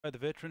The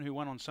veteran who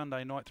won on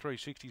Sunday night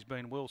 360 has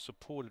been well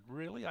supported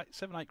really.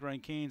 7-8 Green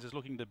Cairns is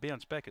looking to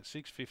bounce back at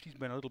 650. He's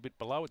been a little bit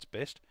below its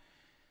best.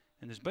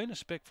 And there's been a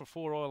spec for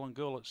 4 Island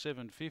Girl at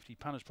 750.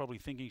 Punter's probably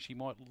thinking she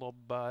might lob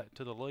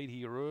to the lead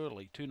here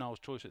early. 2 Noel's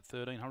Choice at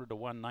 1300 to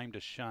 1, Named a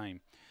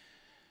Shame.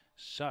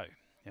 So,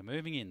 now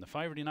moving in. The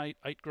favourite in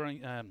 8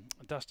 Green,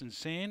 Dustin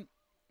Sand.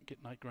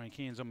 Getting 8 Green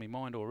Cairns on my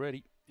mind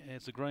already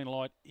as the green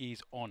light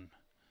is on.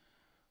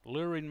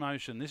 Lure in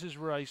motion. This is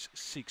race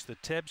 6, the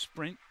Tab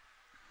Sprint.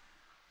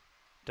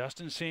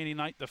 Dustin Sand in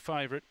 8, the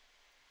favourite.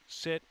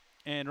 Set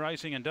and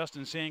racing, and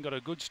Dustin Sand got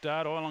a good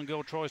start. Island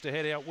Girl tries to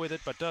head out with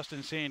it, but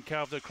Dustin Sand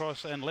carved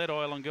across and led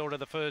Island Girl to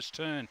the first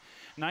turn.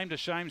 Named a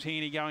Shame's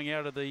Heaney going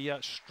out of the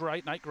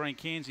straight. 8 Green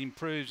Cairns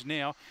improves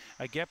now.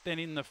 A gap then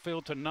in the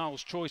field to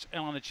Noel's Choice.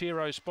 Alan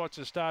Achiro spots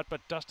a start,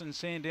 but Dustin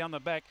Sand down the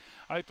back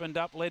opened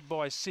up, led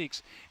by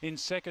 6. In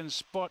second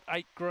spot,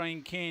 8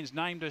 Green Cairns.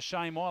 Named a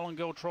Shame. Island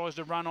Girl tries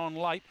to run on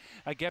late.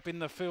 A gap in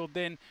the field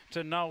then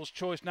to Noel's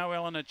Choice. No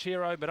Alan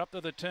Achiro, but up to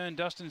the turn.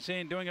 Dustin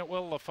Sand doing it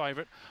well, the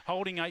favourite.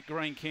 Holding 8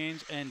 Green Cairns,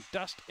 and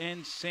Dust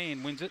and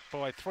Sand wins it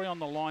by 3 on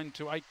the line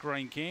to 8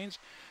 Green Cairns.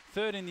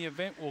 Third in the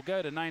event will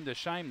go to Named a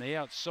Shame, the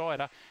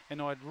outsider,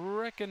 and I'd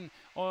reckon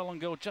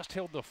Island Girl just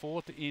held the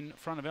fourth in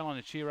front of Alan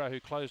Achiro, who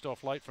closed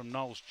off late from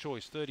Noel's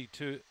Choice.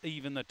 32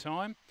 even the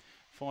time,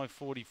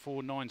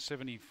 5:44,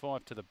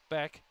 9:75 to the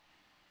back.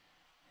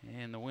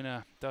 And the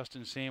winner,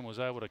 Dustin Sand, was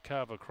able to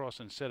carve across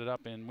and set it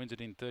up and wins it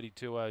in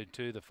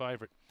 32.02, the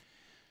favourite.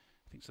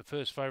 I think it's the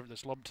first favourite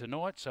that's lobbed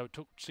tonight, so it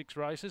took 6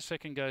 races.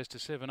 Second goes to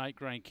 7-8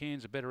 Green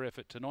Cairns, a better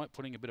effort tonight,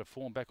 putting a bit of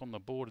form back on the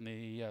board. And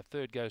the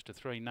third goes to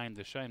 3, Named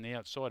a Shame, the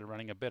outsider,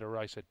 running a better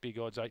race at big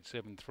odds,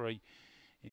 8-7-3.